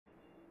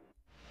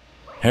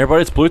Hey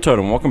everybody, it's BlueToad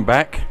and welcome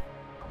back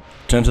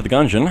to Enter the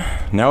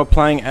Gungeon. Now we're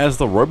playing as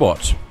the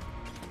robot.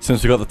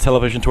 Since we got the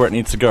television to where it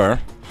needs to go,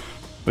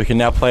 we can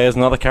now play as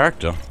another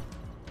character.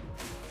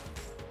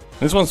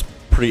 This one's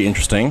pretty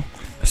interesting,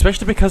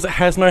 especially because it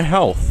has no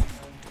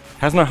health.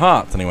 Has no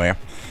hearts, anyway.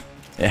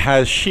 It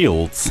has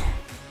shields,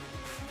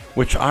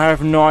 which I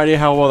have no idea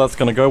how well that's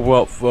going to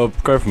go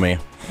for me,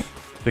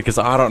 because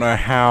I don't know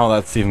how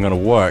that's even going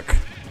to work.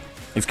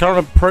 It's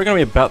probably going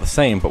to be about the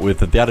same, but with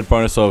the added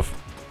bonus of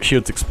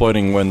shields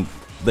exploding when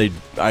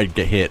I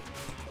get hit,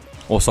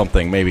 or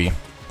something, maybe.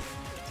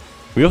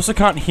 We also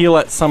can't heal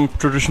at some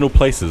traditional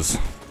places,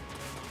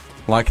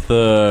 like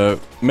the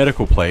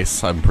medical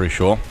place, I'm pretty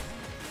sure.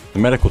 The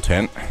medical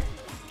tent.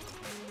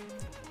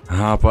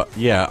 But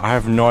yeah, I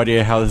have no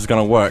idea how this is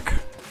going to work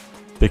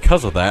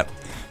because of that,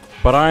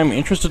 but I'm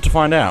interested to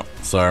find out,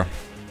 so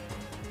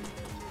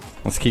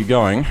let's keep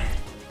going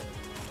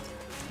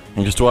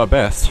and just do our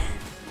best,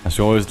 as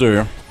we always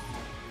do.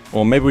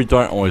 Or maybe we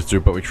don't always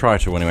do, but we try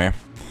to anyway.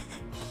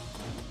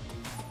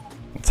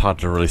 It's hard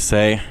to really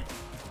say.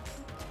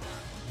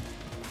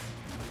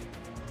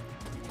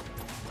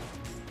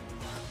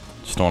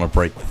 Just don't want to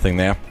break the thing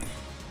there.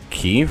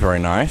 Key, very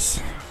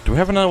nice. Do we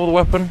have another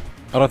weapon?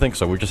 I don't think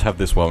so, we just have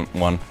this one.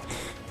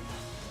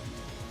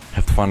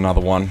 Have to find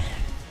another one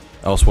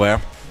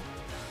elsewhere.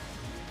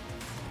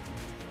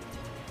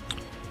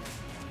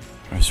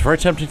 It's very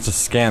tempting to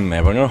scan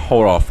there, but I'm going to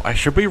hold off. I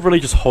should be really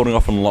just holding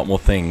off on a lot more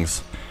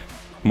things.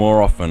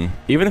 More often.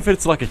 Even if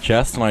it's like a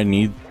chest and I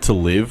need to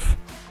live,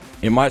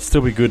 it might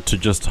still be good to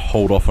just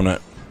hold off on it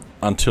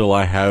until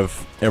I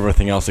have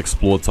everything else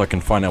explored, so I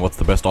can find out what's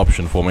the best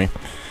option for me.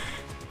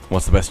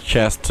 What's the best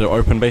chest to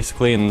open,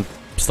 basically, and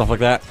stuff like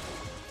that.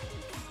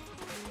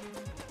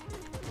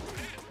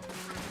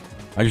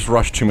 I just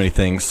rushed too many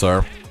things,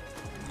 so...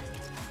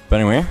 But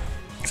anyway,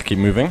 let's keep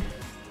moving.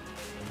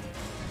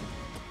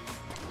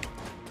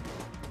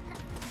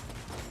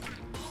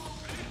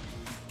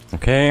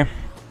 Okay.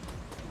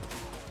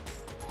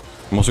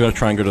 I'm also going to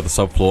try and go to the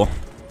subfloor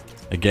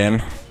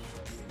again,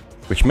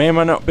 which may or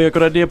may not be a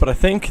good idea, but I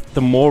think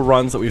the more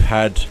runs that we've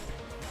had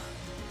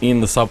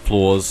in the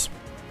subfloors,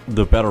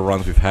 the better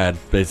runs we've had,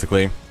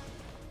 basically.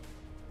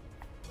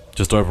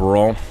 Just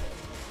overall.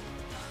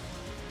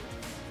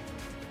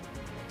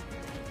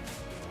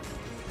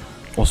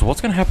 Also, what's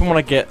going to happen when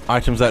I get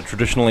items that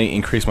traditionally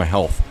increase my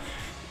health?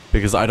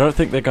 Because I don't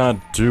think they're going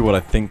to do what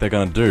I think they're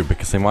going to do,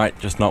 because they might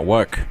just not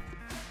work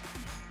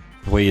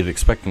the way you'd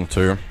expect them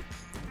to.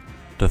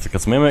 Don't think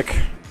it's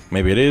Mimic.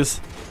 Maybe it is.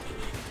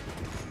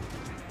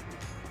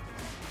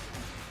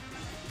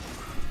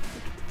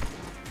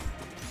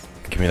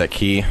 Give me that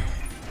key.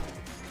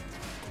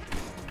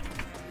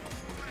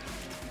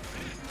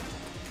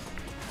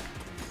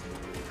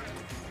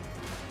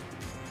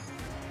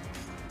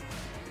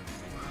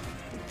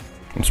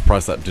 I'm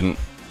surprised that didn't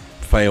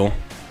fail,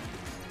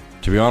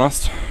 to be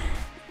honest.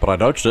 But I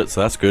dodged it,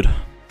 so that's good.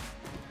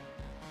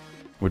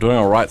 We're doing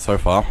alright so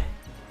far.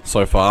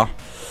 So far.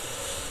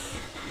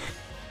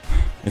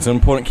 It's an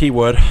important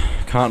keyword.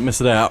 Can't miss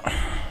it out.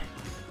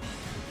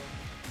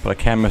 But I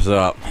can mess it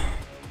up.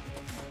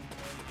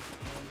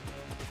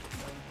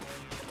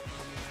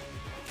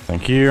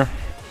 Thank you.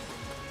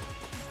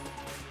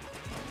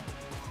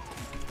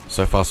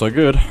 So far, so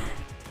good.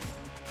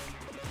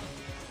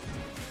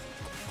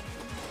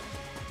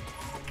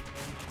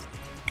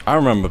 I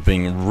remember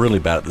being really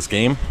bad at this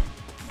game.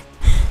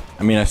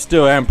 I mean, I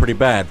still am pretty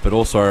bad, but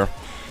also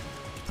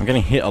I'm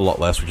getting hit a lot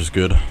less, which is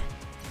good.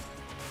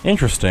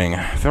 Interesting.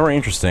 Very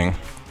interesting.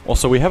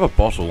 Also, we have a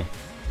bottle,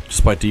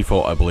 just by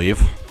default, I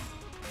believe,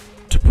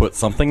 to put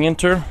something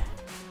into.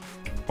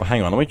 Well,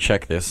 hang on, let me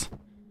check this.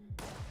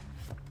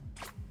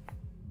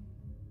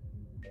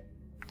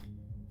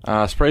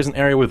 Sprays an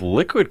area with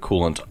liquid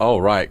coolant. Oh,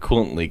 right,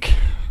 coolant leak.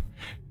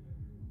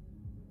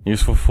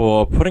 Useful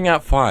for putting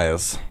out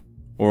fires,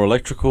 or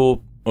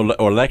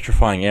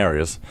electrifying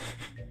areas.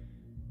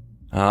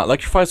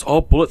 Electrifies all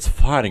bullets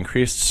fired,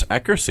 increased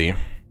accuracy.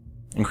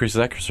 Increases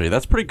accuracy.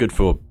 That's pretty good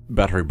for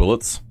battery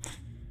bullets.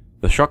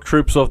 The shock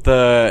troops of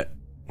the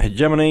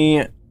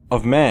hegemony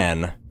of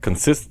man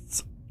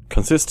consist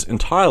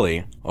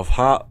entirely of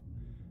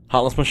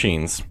heartless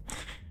machines.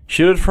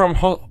 Shielded from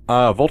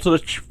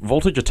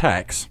voltage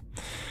attacks,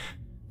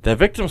 their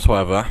victims,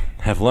 however,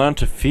 have learned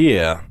to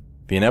fear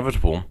the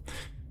inevitable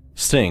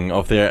sting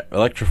of their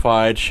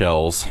electrified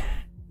shells.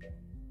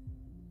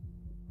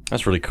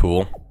 That's really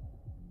cool.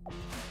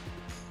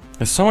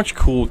 There's so much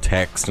cool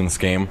text in this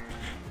game,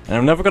 and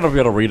I'm never going to be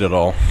able to read it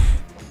all.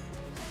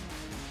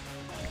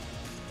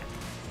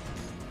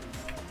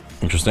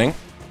 Interesting.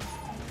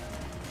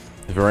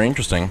 Very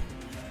interesting.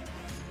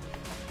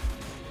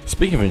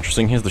 Speaking of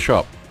interesting, here's the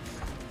shop.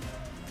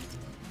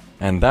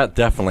 And that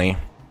definitely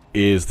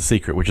is the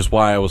secret, which is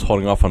why I was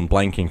holding off on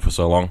blanking for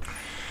so long.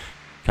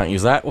 Can't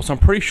use that. Also, I'm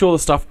pretty sure the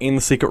stuff in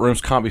the secret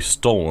rooms can't be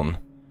stolen,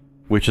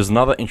 which is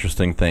another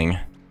interesting thing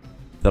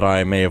that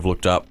I may have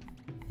looked up,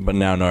 but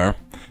now know.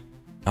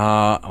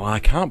 Well, I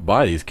can't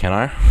buy these, can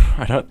I?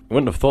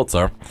 Wouldn't have thought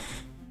so.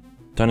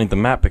 Don't need the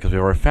map because we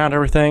already found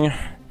everything.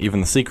 even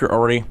the secret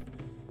already.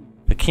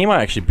 The key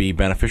might actually be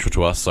beneficial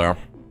to us, so...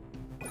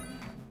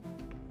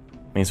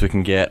 means we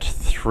can get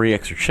 3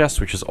 extra chests,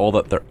 which is all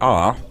that there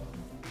are.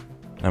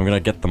 And I'm gonna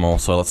get them all,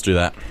 so let's do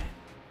that.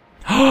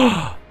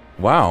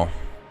 Wow.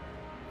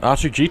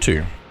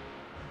 R2-G2.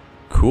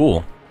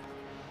 Cool.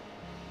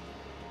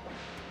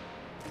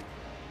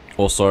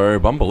 Also,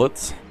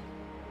 Bumblets.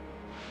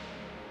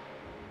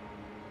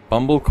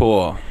 Bumble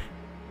Core.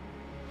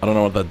 I don't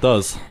know what that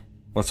does.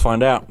 Let's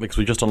find out, because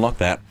we just unlocked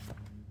that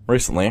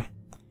recently.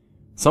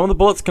 Some of the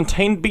bullets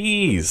contain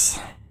bees.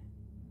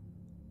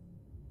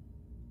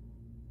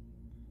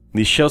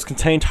 These shells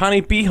contain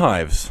tiny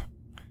beehives.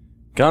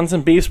 Guns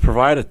and bees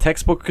provide a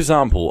textbook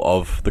example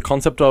of the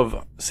concept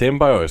of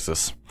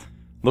symbiosis.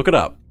 Look it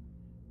up.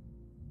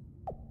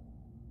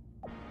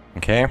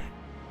 Okay.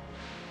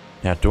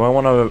 Now, do I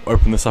want to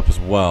open this up as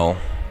well?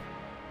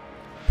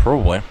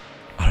 Probably.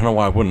 I don't know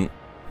why I wouldn't.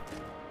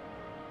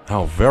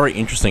 Oh, very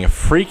interesting. A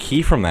free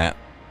key from that.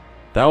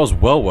 That was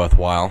well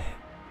worthwhile.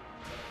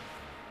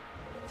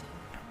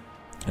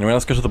 Anyway,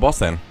 let's go to the boss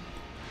then.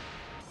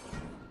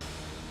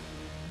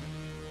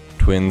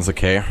 Twins,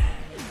 okay.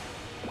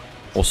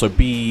 Also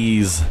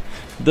bees.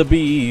 The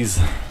bees.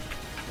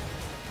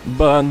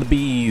 Burn the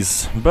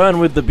bees. Burn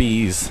with the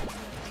bees.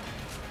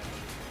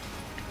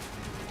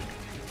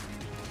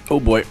 Oh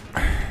boy.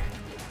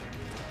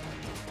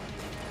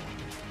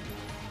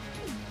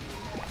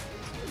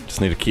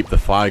 Just need to keep the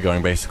fire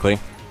going, basically.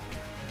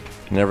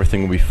 And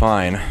everything will be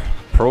fine.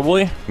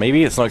 Probably?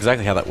 Maybe? It's not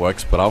exactly how that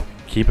works, but I'll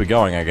keep it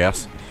going, I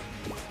guess.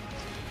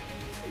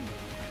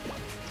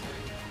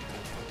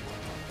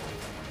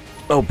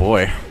 Oh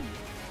boy.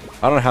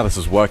 I don't know how this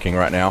is working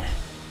right now.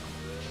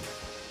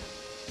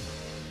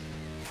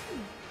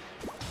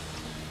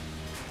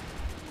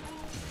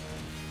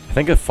 I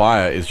think the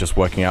fire is just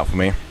working out for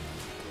me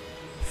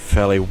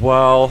fairly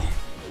well.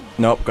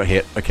 Nope, got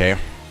hit. Okay.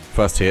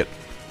 First hit.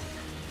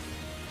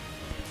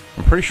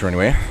 I'm pretty sure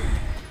anyway.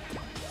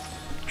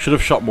 Should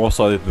have shot more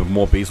so that the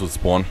more bees would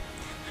spawn.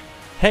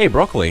 Hey,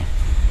 broccoli.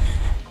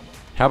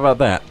 How about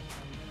that?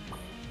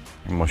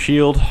 More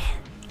shield.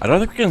 I don't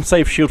think we can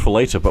save shield for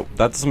later, but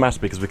that doesn't matter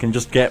because we can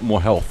just get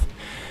more health.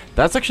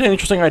 That's actually an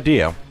interesting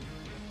idea.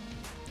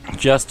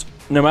 Just,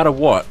 no matter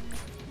what,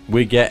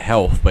 we get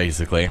health,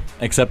 basically.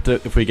 Except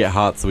if we get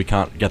hearts, we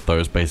can't get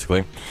those,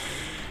 basically.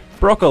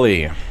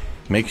 Broccoli.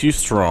 Makes you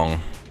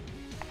strong.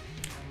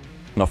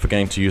 Not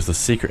forgetting to use the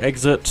secret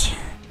exit.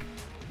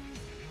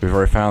 We've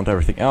already found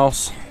everything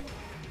else.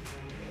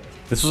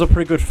 This was a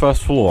pretty good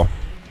first floor.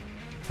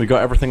 We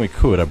got everything we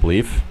could, I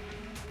believe.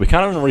 We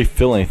can't even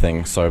refill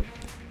anything, so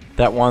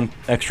that one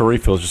extra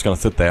refill is just going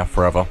to sit there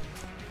forever.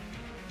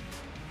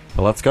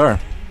 But let's go.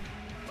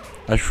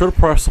 I should have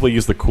possibly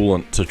used the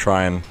coolant to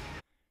try and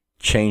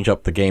change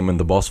up the game in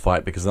the boss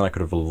fight, because then I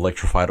could have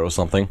electrified it or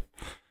something.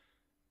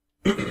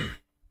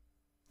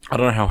 I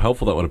don't know how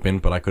helpful that would have been,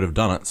 but I could have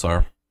done it,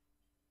 so...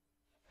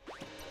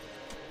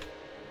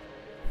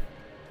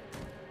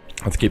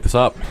 let's keep this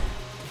up.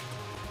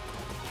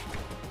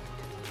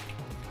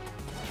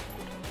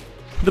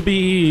 The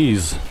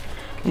bees!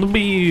 The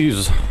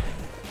bees!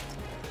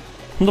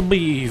 The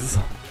bees!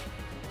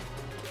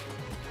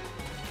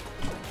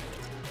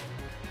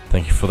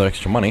 Thank you for the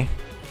extra money.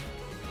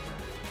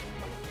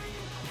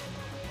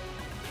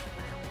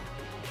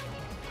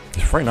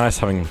 It's very nice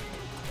having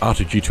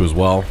R2-G2 as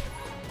well.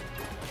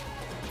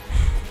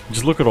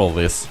 Just look at all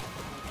this.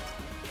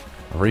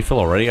 A refill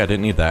already? I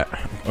didn't need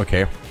that.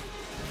 Okay. It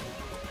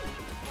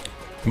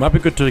might be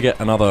good to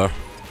get another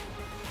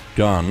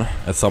gun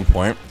at some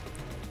point.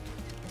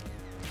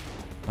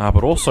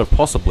 But also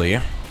possibly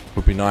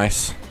would be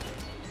nice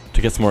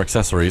to get some more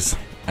accessories,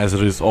 as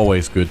it is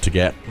always good to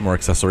get more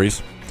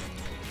accessories.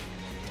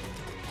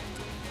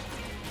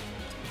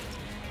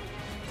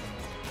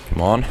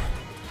 Come on.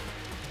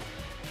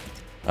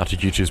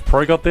 R2-G2's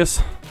probably got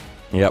this.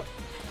 Yep.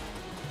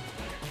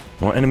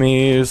 More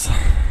enemies.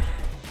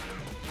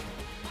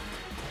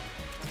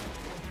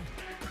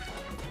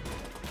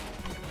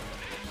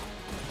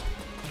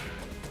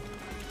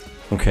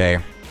 Okay.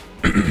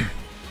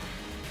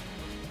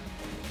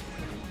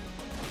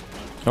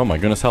 Oh my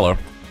goodness, hello.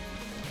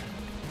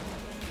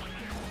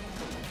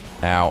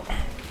 Ow.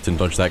 Didn't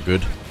dodge that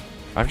good.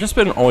 I've just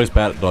been always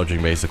bad at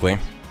dodging, basically.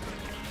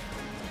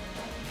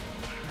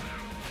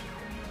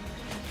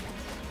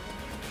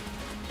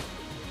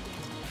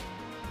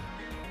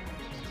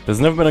 There's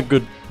never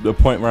been a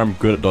point where I'm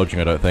good at dodging,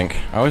 I don't think.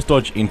 I always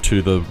dodge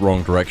into the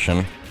wrong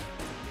direction.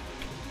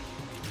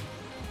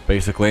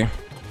 Basically.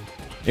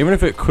 Even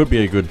if it could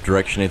be a good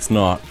direction, it's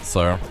not,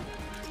 so...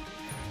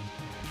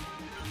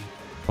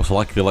 also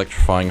like the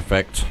electrifying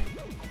effect.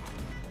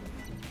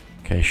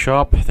 Okay,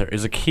 shop. There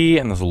is a key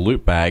and there's a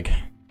loot bag.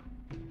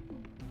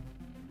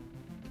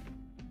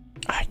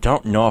 I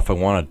don't know if I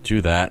want to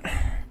do that.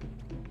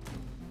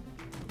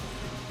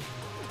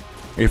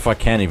 If I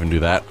can even do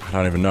that. I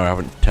don't even know. I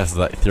haven't tested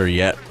that theory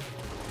yet.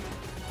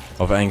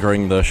 Of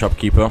angering the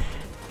shopkeeper.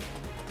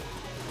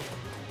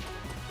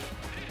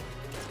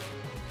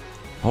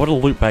 What would a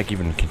loot bag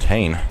even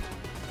contain?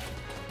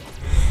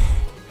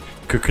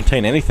 could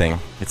contain anything.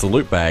 It's a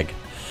loot bag.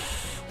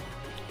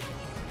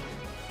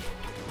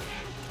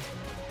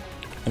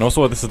 And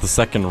also, this is the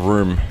second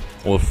room,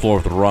 or the floor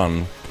of the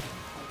run.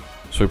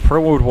 So we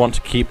probably would want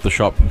to keep the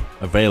shop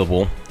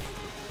available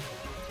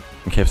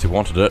in case we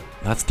wanted it.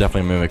 That's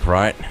definitely a mimic,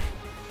 right?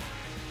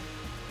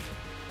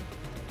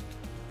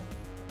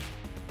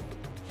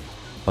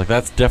 Like,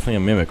 that's definitely a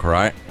mimic,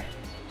 right?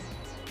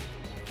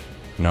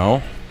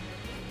 No?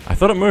 I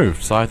thought it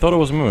moved, so I thought it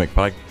was a mimic,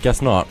 but I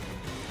guess not.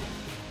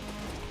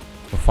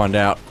 We'll find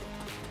out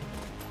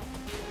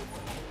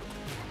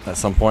at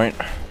some point.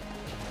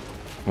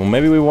 Well,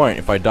 maybe we won't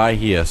if I die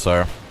here,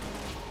 so...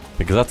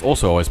 because that's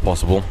also always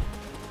possible.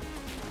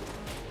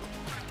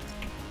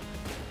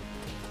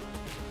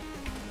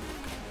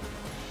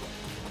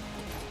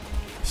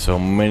 So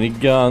many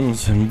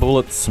guns and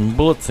bullets and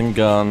bullets and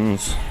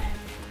guns.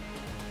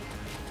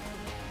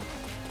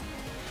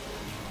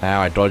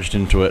 Ow, I dodged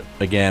into it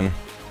again.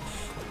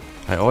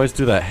 I always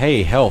do that.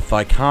 Hey, health,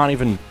 I can't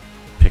even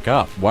pick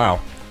up.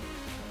 Wow.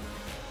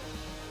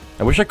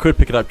 I wish I could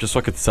pick it up just so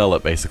I could sell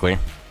it, basically.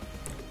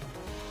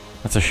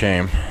 That's a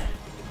shame.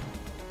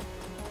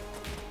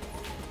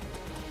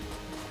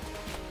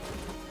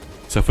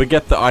 So if we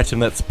get the item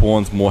that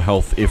spawns more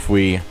health if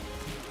we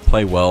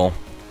play well,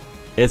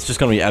 it's just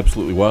going to be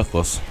absolutely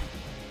worthless.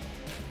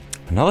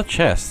 Another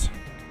chest.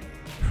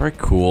 Very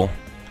cool.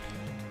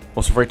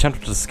 Also very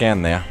tempted to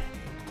scan there,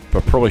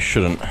 but probably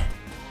shouldn't.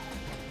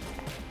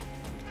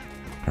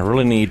 I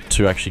really need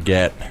to actually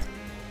get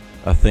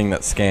a thing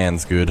that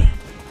scans good.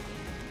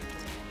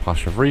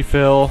 Partial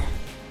refill.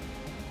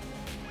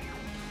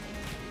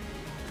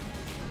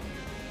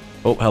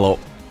 Oh, hello.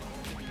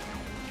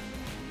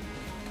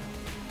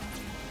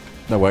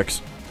 That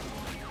works.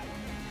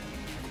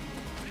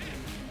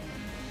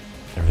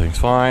 Everything's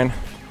fine.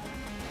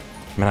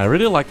 Man, I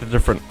really like the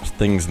different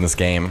things in this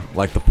game.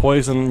 Like the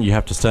poison, you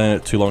have to stand in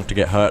it too long to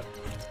get hurt.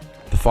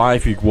 The fire,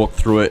 if you walk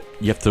through it,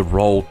 you have to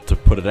roll to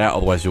put it out,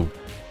 otherwise you'll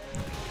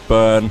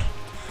burn.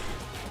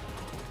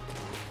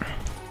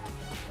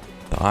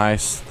 The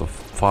ice, the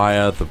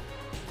fire, the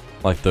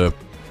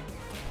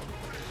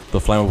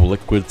flammable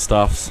liquid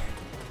stuffs.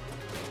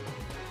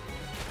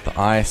 The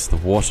ice, the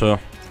water.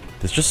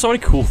 There's just so many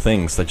cool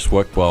things that just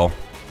work well.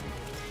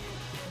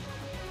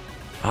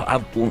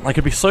 Like,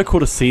 it'd be so cool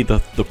to see the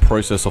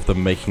process of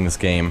them making this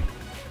game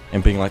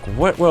and being like,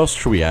 what else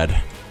should we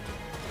add?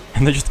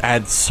 And they just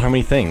add so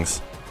many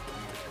things.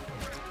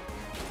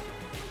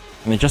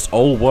 And they just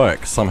all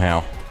work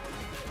somehow.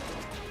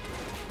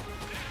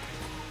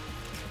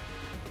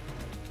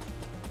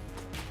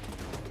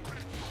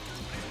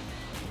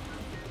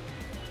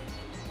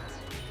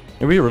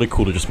 It'd be really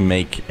cool to just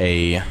make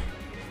a...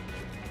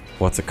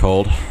 what's it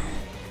called?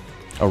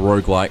 A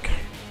roguelike.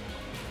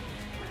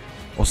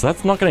 Well, so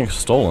that's not getting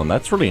stolen.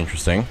 That's really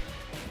interesting.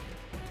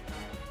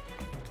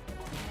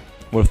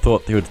 Would have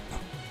thought he would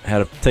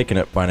have taken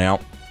it by now.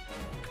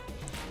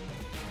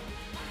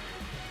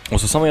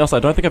 Also, something else I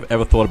don't think I've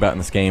ever thought about in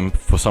this game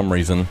for some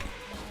reason.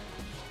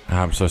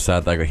 I'm so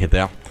sad that I got hit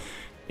there.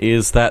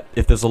 Is that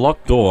if there's a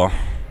locked door,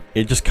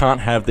 it just can't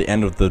have the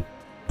end of the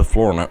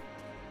floor on it.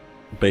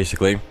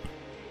 Basically.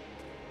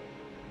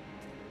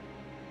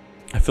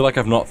 I feel like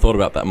I've not thought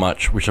about that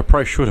much, which I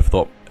probably should have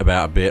thought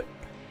about a bit.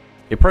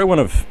 It probably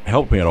wouldn't have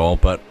helped me at all,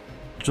 but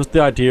just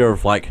the idea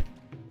of, like,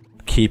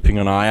 keeping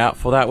an eye out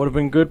for that would have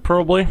been good,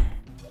 probably.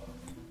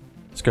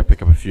 Let's go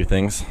pick up a few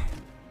things.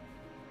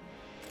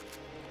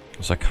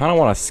 So I kind of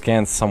want to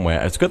scan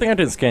somewhere. It's a good thing I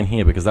didn't scan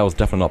here, because that was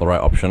definitely not the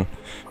right option.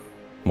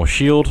 More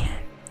shield.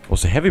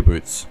 Also heavy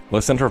boots.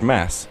 Low center of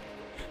mass.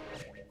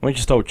 Let me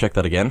just double check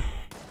that again.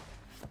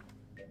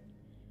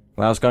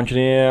 Allows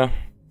Gungeon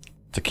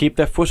to keep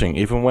their footing,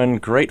 even when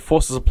great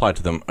forces apply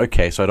to them.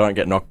 Okay, so I don't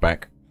get knocked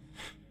back.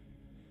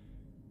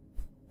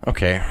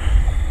 Okay.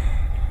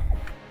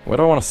 Where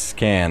do I want to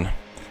scan?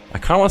 I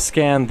kind of want to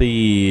scan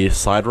the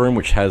side room,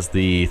 which has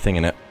the thing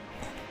in it.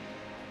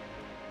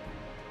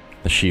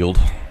 The shield.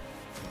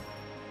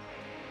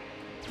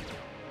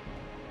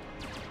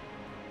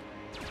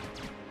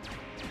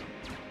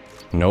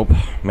 Nope.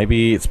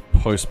 Maybe it's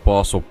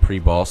post-boss or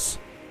pre-boss.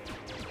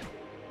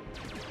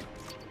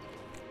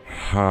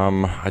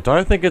 I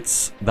don't think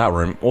it's that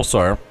room.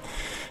 Also,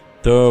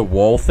 the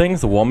wall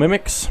things, the wall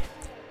mimics,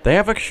 they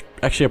have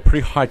actually a pretty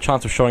high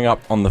chance of showing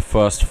up on the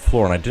first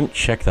floor, and I didn't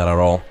check that at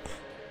all.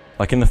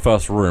 Like in the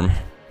first room.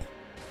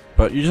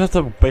 But you just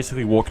have to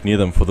basically walk near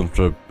them for them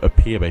to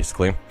appear,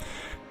 basically.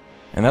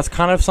 And that's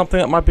kind of something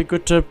that might be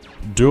good to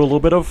do a little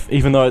bit of,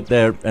 even though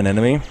they're an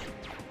enemy.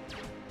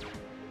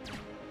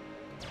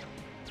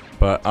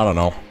 But, I don't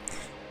know.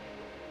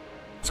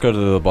 Let's go to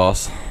the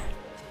boss.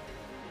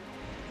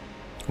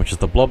 Which is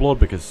the Blob Lord,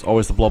 because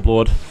always the Blob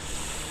Lord.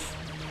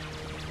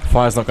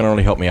 Fire's not going to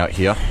really help me out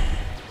here.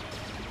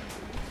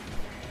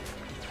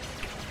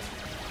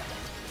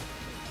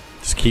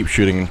 Just keep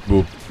shooting.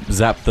 We'll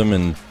zap them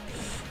and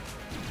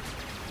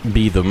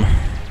bee them.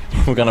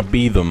 We're gonna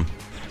bee them.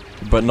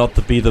 But not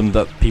the bee them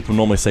that people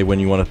normally say when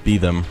you want to bee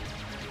them.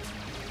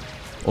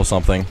 Or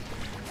something.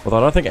 Although I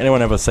don't think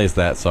anyone ever says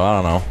that, so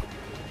I don't know.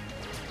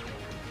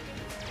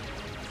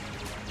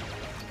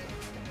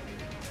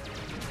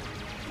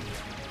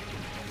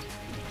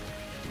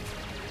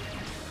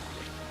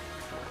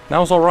 That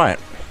was alright.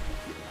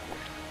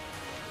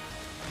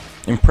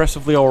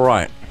 Impressively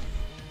alright.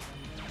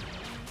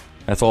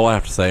 That's all I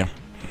have to say.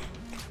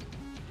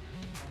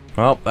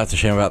 Well, that's a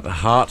shame about the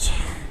heart.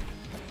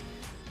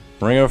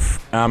 Ring of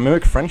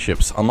Mimic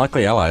Friendships.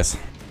 Unlikely allies.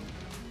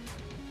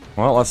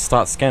 Well, let's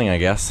start scanning, I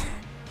guess.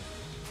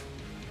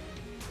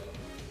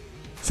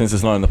 Since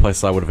it's not in the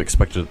place I would have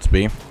expected it to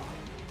be.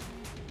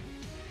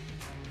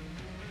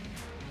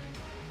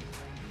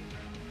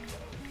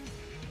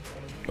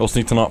 Also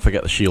need to not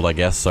forget the shield, I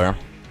guess, so...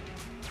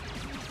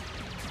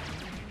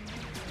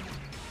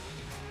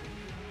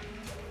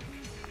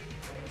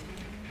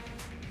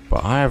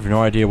 But I have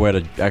no idea where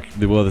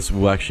this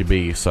will actually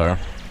be, so...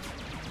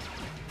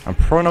 I'm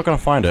probably not going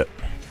to find it.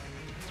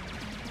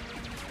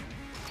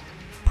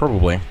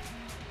 Probably.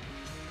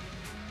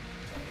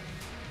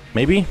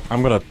 Maybe?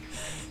 I'm gonna...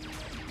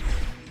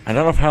 I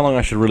don't know how long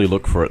I should really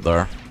look for it,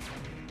 though.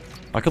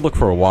 I could look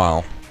for a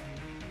while.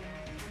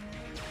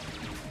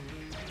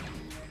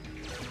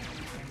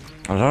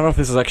 I don't know if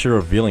this is actually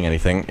revealing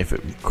anything, if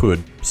it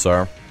could,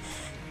 so...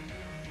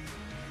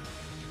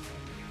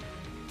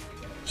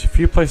 There's a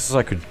few places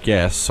I could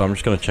guess, so I'm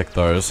just gonna check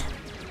those.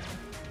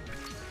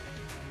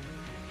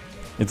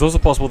 It's also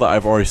possible that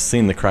I've already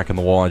seen the crack in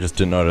the wall, I just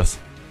didn't notice.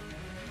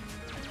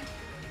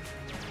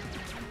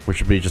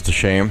 Which would be just a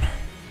shame.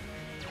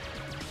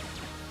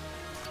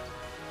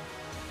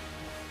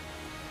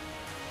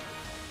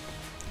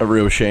 A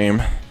real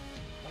shame.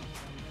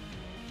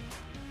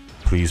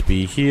 Please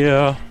be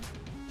here.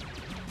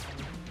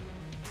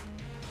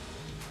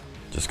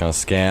 Just gonna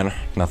scan.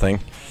 Nothing.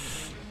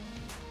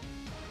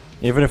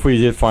 Even if we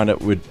did find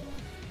it, we'd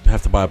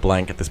have to buy a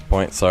blank at this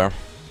point, so...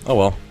 Oh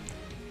well.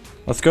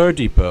 Let's go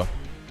deeper.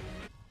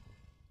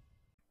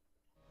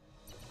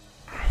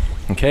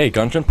 Okay,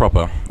 Gungeon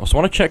proper. I also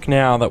want to check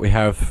now that we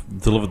have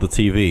delivered the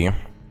TV.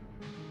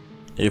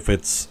 If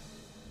it's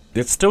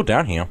still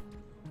down here.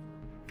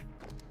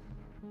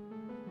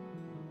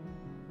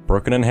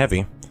 Broken and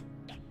heavy.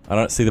 I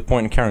don't see the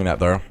point in carrying that,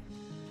 though.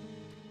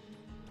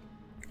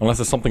 Unless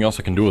there's something else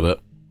I can do with it.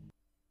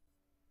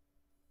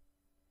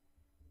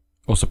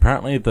 Also,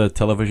 apparently the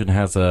television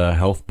has a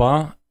health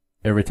bar.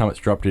 Every time it's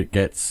dropped, it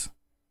gets...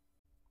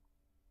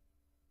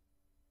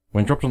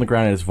 When dropped on the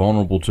ground, it is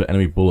vulnerable to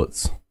enemy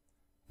bullets.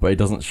 But it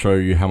doesn't show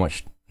you how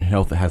much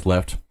health it has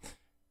left.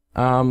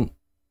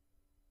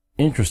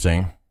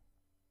 Interesting.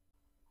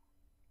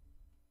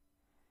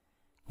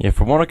 Yeah,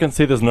 from what I can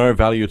see, there's no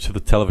value to the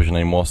television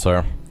anymore,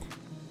 so...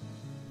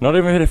 Not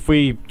even if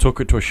we took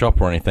it to a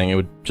shop or anything, it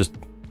would just...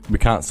 We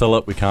can't sell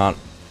it, we can't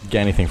get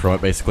anything from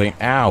it, basically.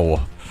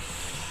 Ow!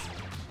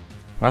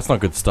 That's not a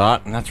good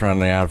start, and that's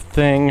running out of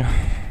thing.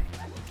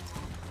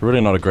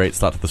 Really not a great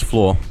start to this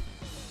floor.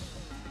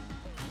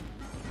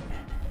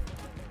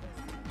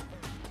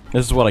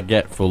 This is what I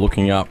get for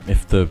looking up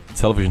if the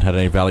television had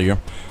any value,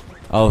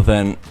 other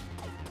than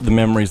the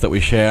memories that we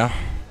share.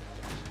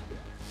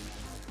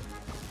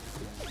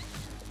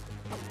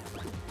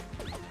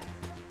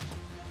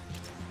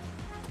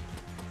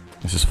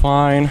 This is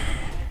fine.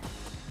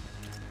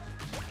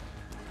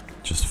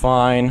 Just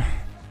fine.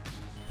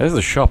 There's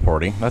the shop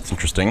already, that's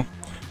interesting.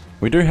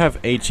 We do have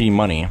 80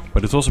 money,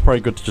 but it's also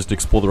probably good to just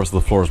explore the rest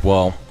of the floor as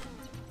well.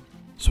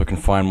 So I can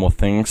find more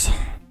things.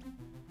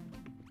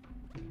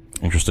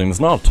 Interesting, there's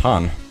not a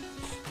ton.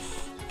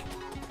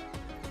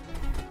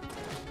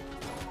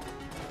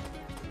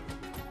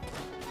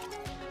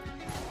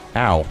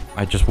 Ow,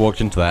 I just walked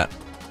into that.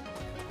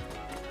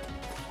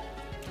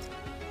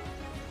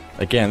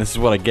 Again, this is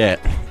what I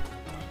get.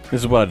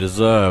 This is what I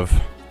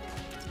deserve.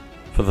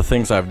 For the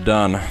things I've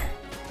done.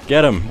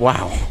 Get him!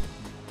 Wow.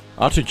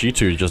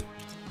 R2-G2 just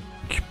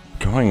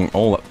going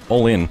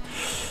all in.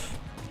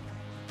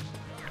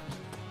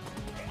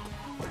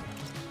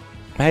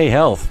 Hey,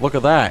 health! Look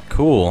at that!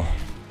 Cool.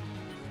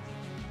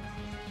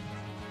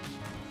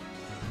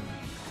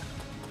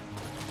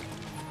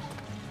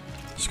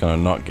 Just gonna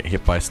not get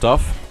hit by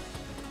stuff.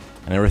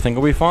 And everything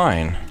will be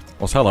fine.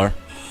 Well, hello.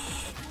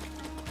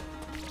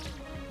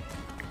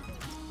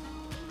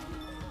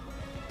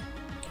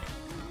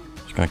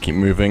 Just gonna keep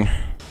moving.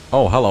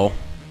 Oh, hello.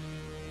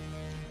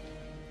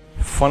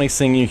 Funny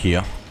seeing you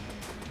here.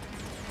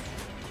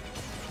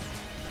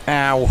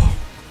 Ow.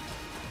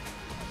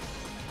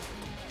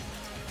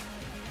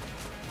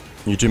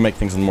 You do make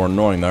things more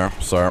annoying there,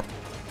 so...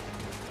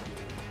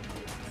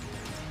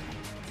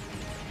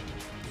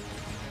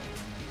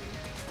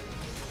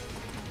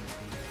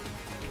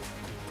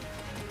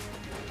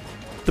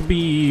 The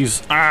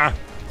bees! Ah!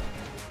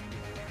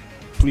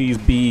 Please,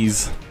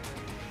 bees.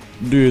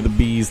 Do the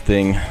bees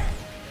thing.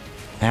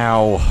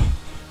 Ow.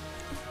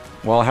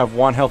 Well, I have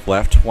 1 health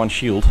left, 1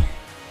 shield.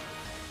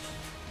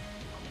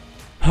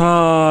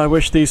 I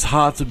wish these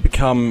hearts would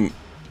become...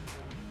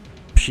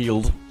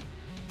 shield.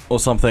 Or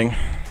something.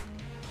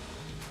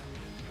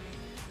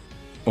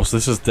 Also,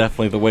 this is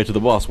definitely the way to the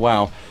boss,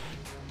 wow.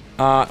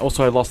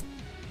 Also I lost...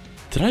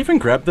 Did I even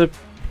grab the...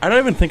 I don't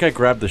even think I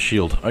grabbed the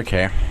shield,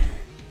 okay.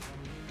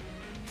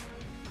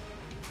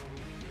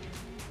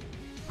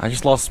 I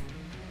just lost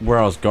where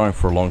I was going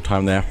for a long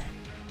time there.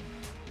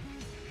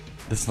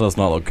 This does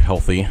not look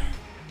healthy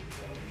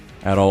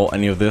at all,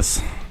 any of this.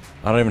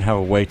 I don't even have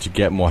a way to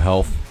get more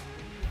health.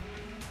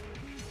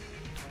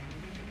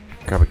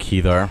 Grab a key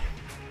though.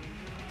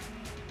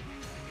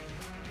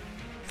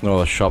 There's no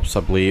other shops, I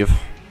believe.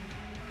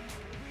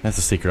 There's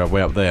the secret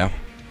way up there.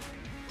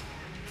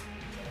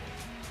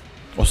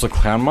 What's the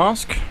clown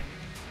mask?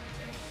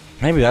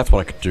 Maybe that's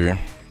what I could do.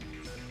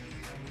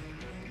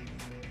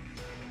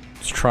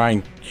 Let's try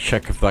and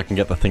check if I can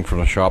get the thing from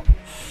the shop.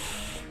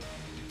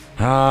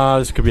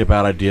 This could be a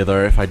bad idea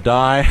though. If I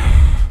die...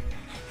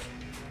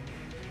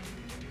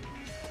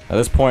 At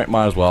this point,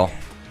 might as well.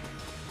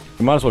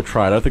 We might as well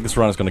try. I don't think this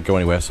run is going to go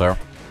anywhere, so...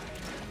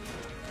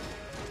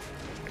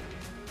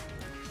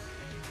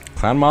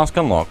 Clown mask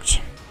unlocked.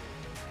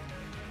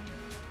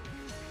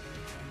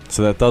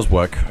 So that does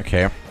work,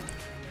 okay.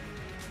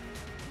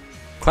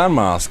 Clown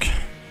mask.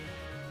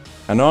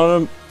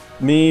 Anonymity?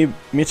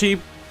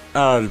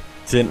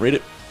 Didn't read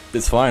it.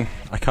 It's fine.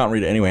 I can't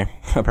read it anyway,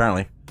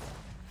 apparently.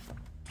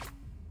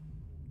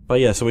 But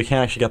yeah, so we can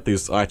actually get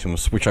these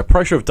items, which I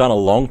probably should have done a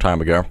long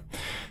time ago.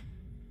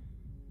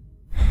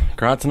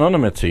 Grants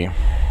anonymity.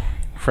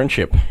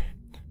 Friendship.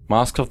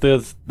 Masks of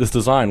this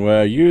design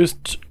were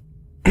used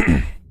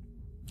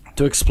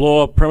to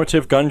explore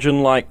primitive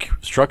Gungeon-like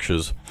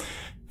structures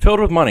filled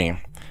with money,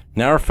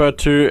 now referred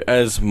to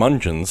as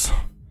mungeons.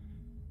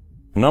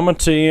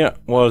 Anonymity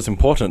was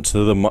important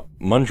to the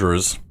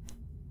mungers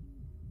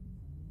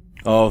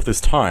of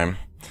this time.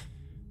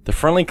 The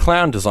friendly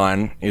clown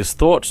design is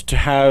thought to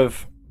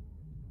have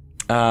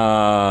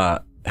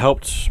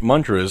helped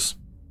mungers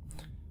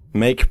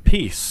make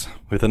peace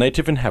with the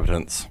native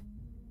inhabitants.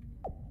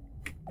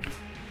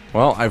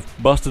 Well, I've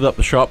busted up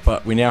the shop,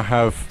 but we now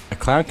have a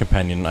clown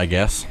companion, I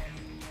guess.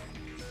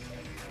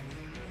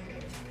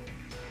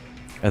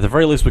 At the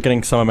very least, we're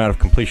getting some amount of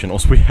completion.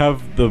 Also, we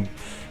have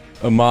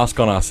a mask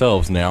on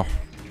ourselves now.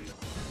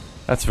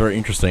 That's very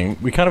interesting.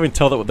 We can't even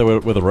tell that they were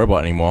with a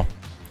robot anymore.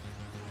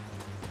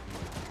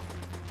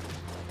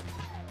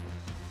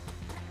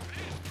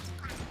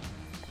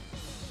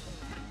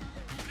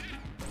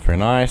 Very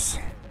nice.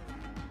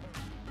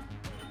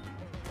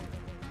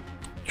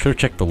 Should have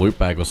checked the loot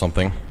bag or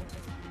something.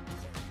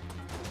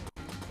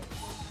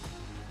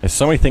 There's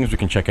so many things we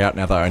can check out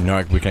now that I know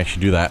we can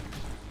actually do that.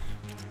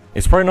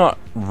 It's probably not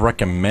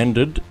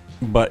recommended,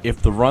 but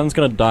if the run's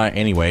gonna die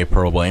anyway,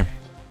 probably,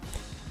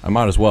 I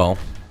might as well.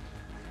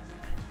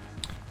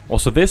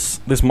 Also, this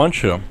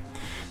muncher,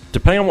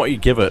 depending on what you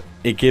give it,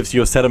 it gives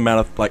you a set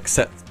amount of, like,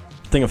 set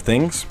thing of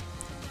things.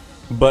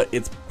 But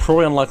it's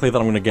probably unlikely that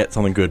I'm gonna get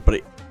something good,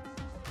 but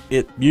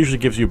it usually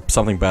gives you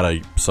something better,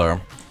 so...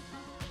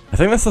 I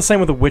think that's the same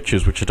with the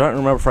witches, which I don't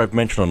remember if I've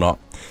mentioned or not.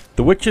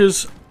 The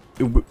witches,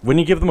 when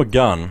you give them a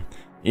gun,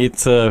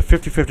 it's a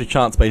 50-50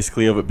 chance,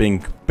 basically, of it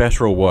being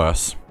better or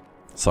worse.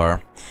 So,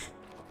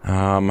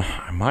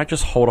 I might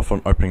just hold off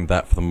on opening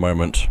that for the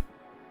moment.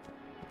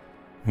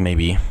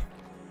 Maybe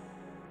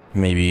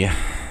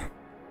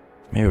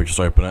we'll just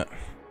open it.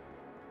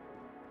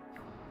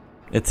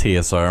 It's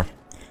here, so...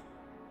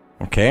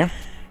 Okay.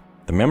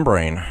 The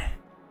membrane.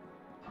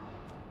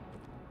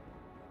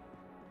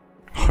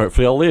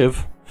 Hopefully I'll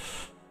live.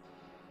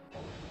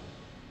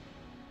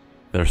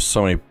 There's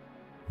so many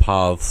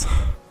paths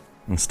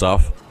and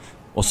stuff.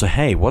 Also,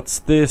 hey, what's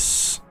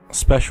this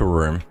special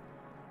room?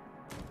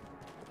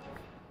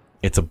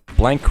 It's a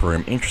blank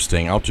room.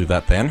 Interesting. I'll do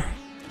that then.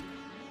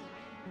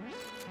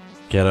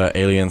 Get an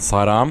alien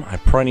sidearm. I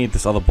probably need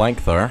this other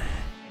blank though.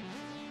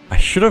 I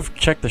should have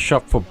checked the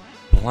shop for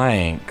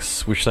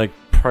blanks, which I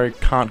probably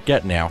can't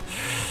get now.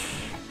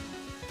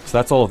 So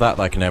that's all of that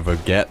I can ever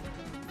get.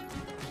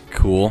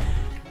 Cool.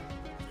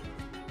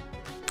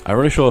 I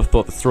really should have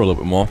thought this through a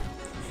little bit more.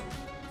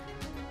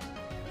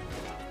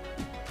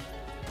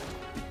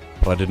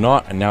 But I did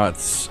not, and now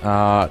it's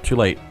too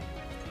late.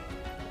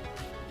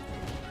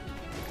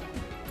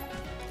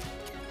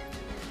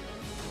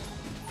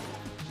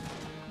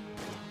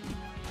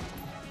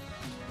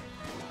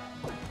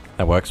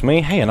 That works for me.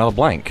 Hey, another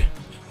blank.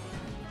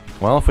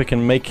 Well, if we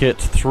can make it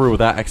through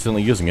without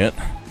accidentally using it,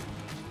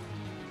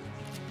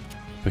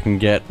 we can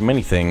get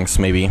many things,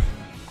 maybe,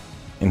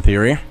 in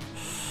theory.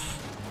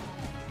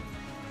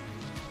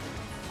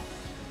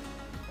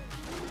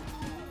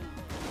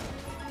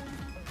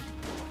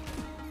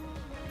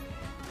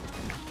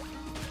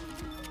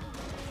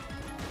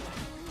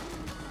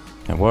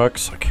 That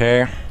works,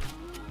 okay.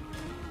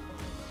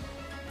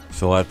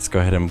 So let's go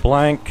ahead and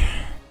blank.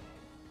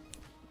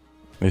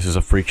 This is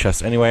a free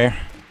chest anyway.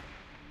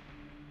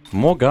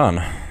 More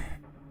gun.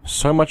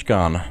 So much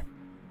gun.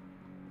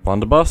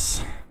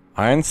 Blunderbuss.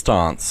 Iron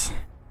stance.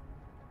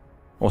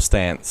 Or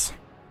stance.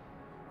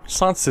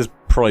 Stance is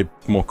probably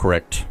more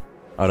correct,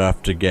 I'd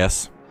have to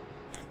guess.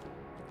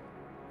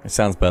 It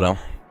sounds better.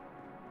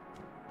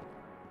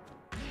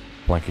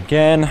 Blank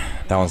again.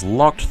 That one's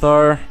locked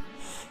though.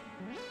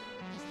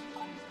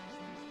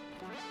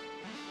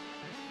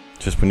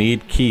 Just we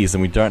need keys,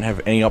 and we don't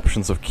have any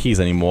options of keys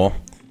anymore.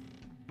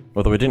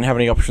 Although we didn't have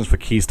any options for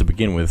keys to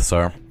begin with,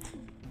 so...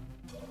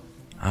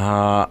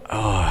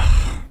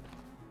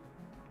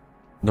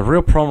 The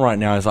real problem right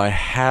now is I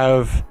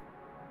have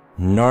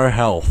no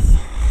health.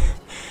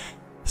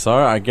 So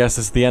I guess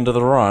it's the end of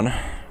the run.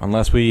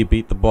 Unless we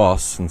beat the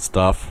boss and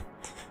stuff.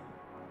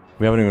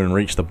 We haven't even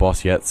reached the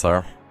boss yet,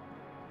 so...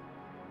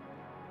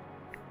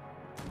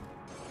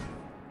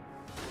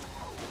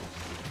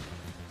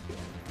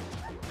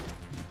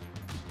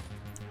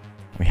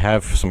 We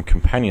have some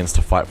companions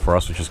to fight for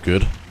us, which is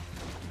good.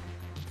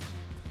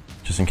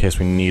 Just in case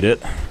we need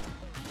it.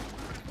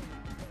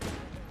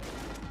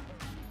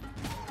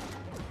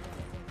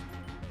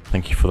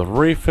 Thank you for the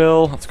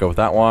refill. Let's go with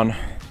that one.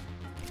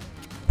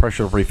 Probably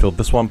should have refilled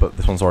this one, but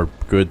this one's already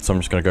good, so I'm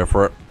just gonna go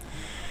for it.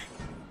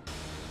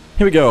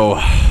 Here we go.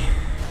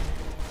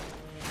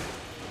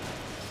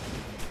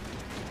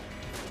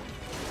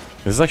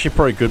 This is actually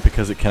pretty good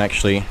because it can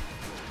actually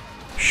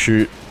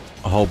shoot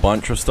a whole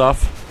bunch of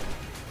stuff.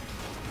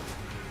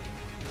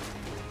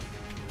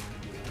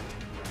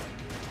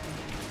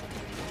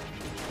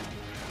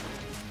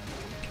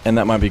 And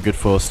that might be good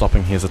for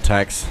stopping his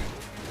attacks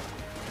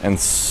and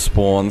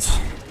spawns.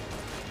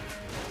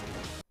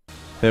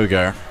 There we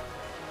go.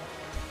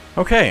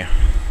 Okay.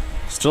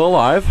 Still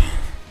alive.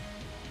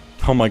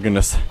 Oh my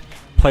goodness.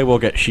 Play well,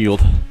 get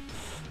shield.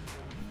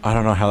 I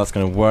don't know how that's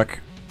going to work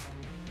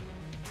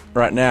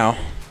right now.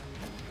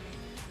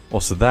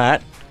 Also,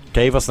 that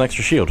gave us an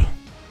extra shield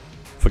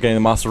for getting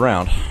the master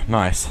round.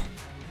 Nice.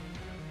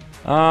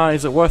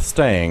 Is it worth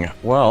staying?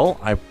 Well,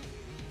 I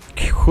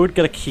could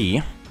get a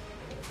key.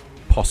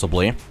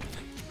 Possibly.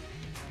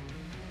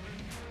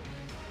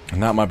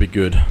 And that might be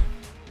good.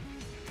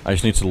 I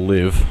just need to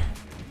live.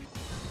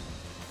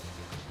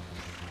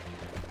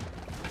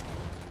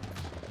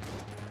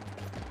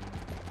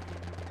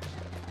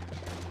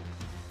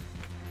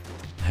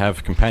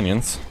 Have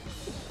companions.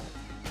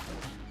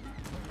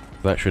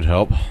 That should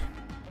help.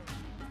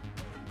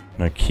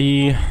 No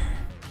key.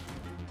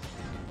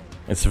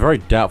 It's very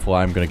doubtful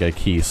I'm going to get a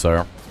key,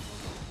 so...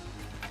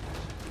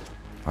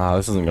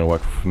 this isn't going to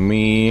work for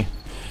me.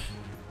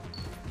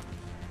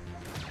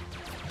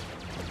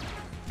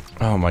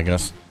 Oh my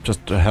goodness.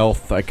 Just a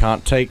health I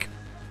can't take.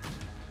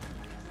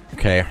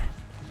 Okay.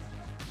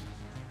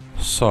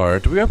 So,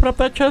 did we open up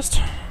that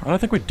chest? I don't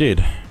think we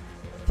did.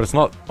 But it's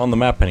not on the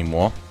map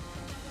anymore.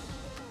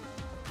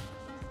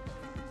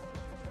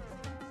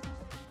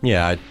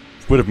 Yeah, I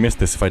would have missed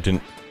this if I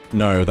didn't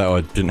know that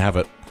I didn't have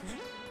it.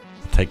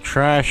 Take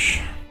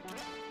trash.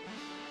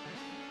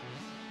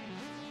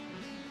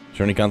 Is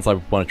there any guns I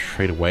want to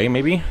trade away,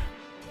 maybe?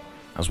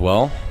 As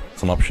well.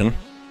 It's an option.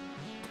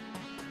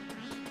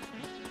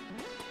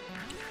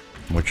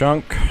 More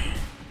junk. I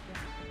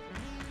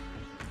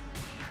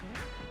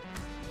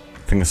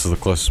think this is the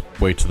closest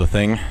way to the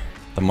thing.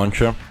 The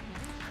muncher.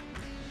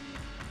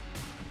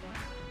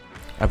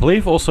 I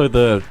believe also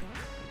the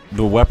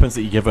weapons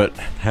that you give it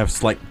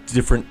have like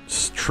different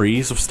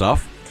trees of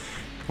stuff.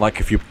 Like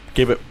if you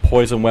give it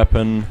poison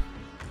weapon,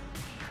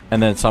 and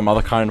then some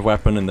other kind of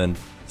weapon, and then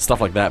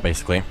stuff like that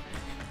basically. I'm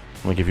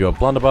gonna give you a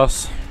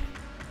blunderbuss.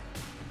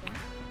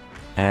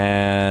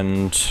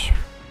 And...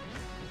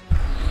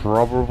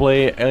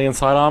 probably alien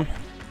sidearm?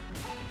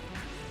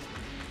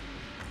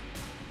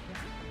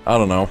 I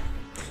don't know.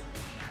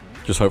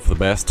 Just hope for the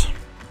best.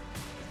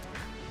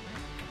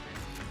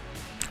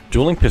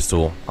 Dueling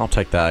pistol. I'll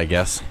take that, I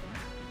guess.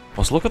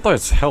 Also, look at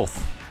those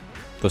health.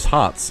 Those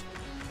hearts.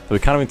 That we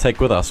can't even take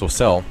with us or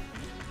sell.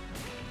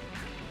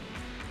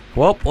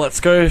 Well, let's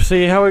go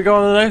see how we go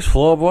on the next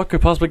floor. What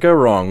could possibly go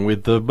wrong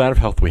with the amount of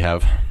health we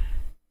have?